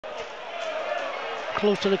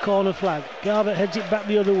close to the corner flag. Garbutt heads it back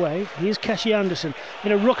the other way. Here's Cashy Anderson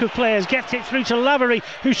in a ruck of players, gets it through to Lavery,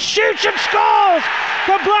 who shoots and scores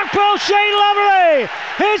for Blackpool. Shane Lavery,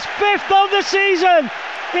 his 5th of the season.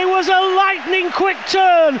 It was a lightning quick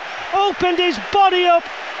turn, opened his body up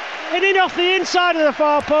and in off the inside of the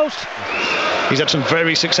far post. He's had some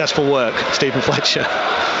very successful work, Stephen Fletcher.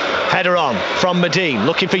 Header on from Medine,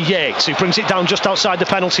 looking for Yates, who brings it down just outside the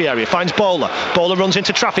penalty area, finds Bowler. Bowler runs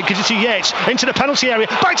into traffic, gives it to Yates, into the penalty area,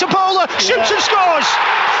 back to Bowler, shoots and scores!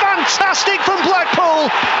 Fantastic from Blackpool,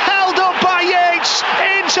 held up by Yates,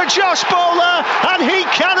 into Josh Bowler, and he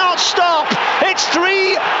cannot stop. It's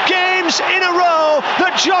 3 games in a row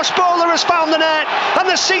that Josh Bowler has found the net, and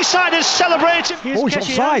the Seasiders celebrated. Here's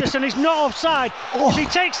Cashy Anderson, he's not offside. If he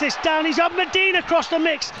takes this down, he's had Medine across the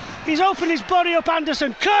mix. He's opened his body up,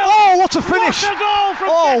 Anderson. Curl. Oh, what a finish! What a goal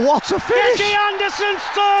from what a finish! Cashy Anderson's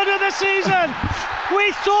 3rd of the season.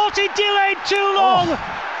 We thought he delayed too long,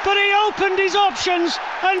 but he opened his options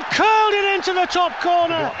and curled it into the top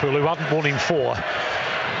corner. Blackpool, who hadn't won in 4.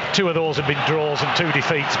 2 of those have been draws and 2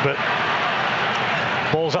 defeats, but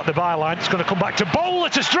ball's at the byline. It's going to come back to Bowler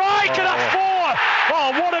to strike, and that's 4.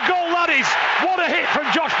 Oh, what a goal that is! What a hit from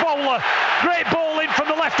Josh Bowler. Great ball in from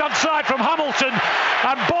the left-hand side from Hamilton,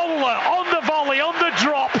 and Bowler on the volley, on the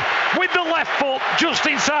drop, with the left foot just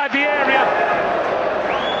inside the area.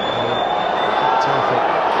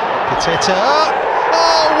 Petita.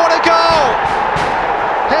 Oh, what a goal!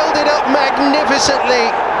 Held it up magnificently,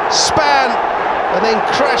 span, and then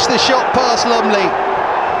crashed the shot past Lumley.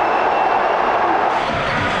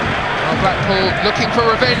 Blackpool looking for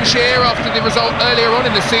revenge here after the result earlier on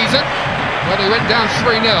in the season, where they went down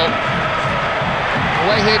 3-0.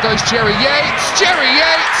 Away here goes Jerry Yates. Jerry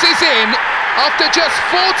Yates is in after just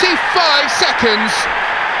 45 seconds.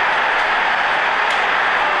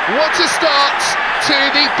 What a start to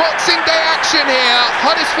the Boxing Day action here.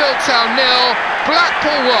 Huddersfield Town 0,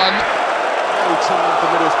 Blackpool 1. No time for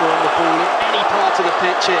Middlesbrough on the ball in any part of the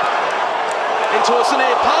pitch. In towards the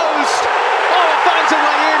near post. Oh, it finds a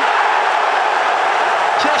way in.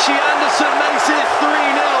 Cashy Anderson makes it 3-0.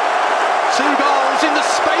 2 goals in the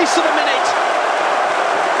space of a minute.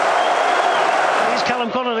 Here's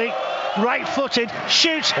Callum Connolly, right-footed,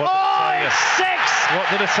 shoots. It's 6! What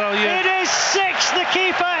did I tell you? It is 6. The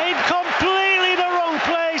keeper in completely the wrong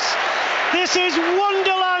place. This is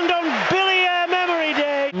Wonderland on Billy Eyre Memory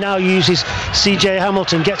Day. Now uses CJ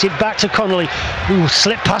Hamilton, gets it back to Connolly, who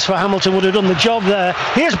slipped past for Hamilton, would have done the job there.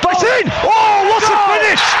 Here's Bowler. It's in! Oh, what a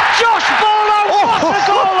finish! Josh Bowler, what a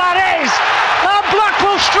goal that is! And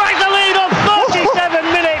Blackpool strike the lead on 37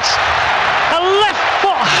 minutes. A left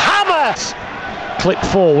foot hammer. Clipped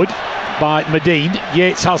forward by Medine.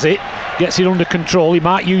 Yates has it, gets it under control. He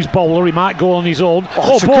might use Bowler, he might go on his own.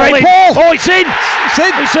 It's a great ball! Oh, it's in! It's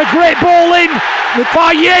in! It's a great ball in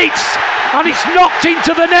by Yates, and it's knocked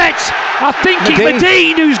into the net. I think it's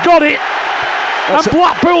Medine who's got it, and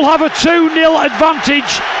Blackpool have a 2-0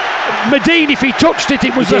 advantage. Medine, if he touched it,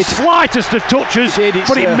 it was the slightest of touches,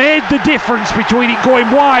 but it made the difference between it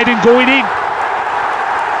going wide and going in.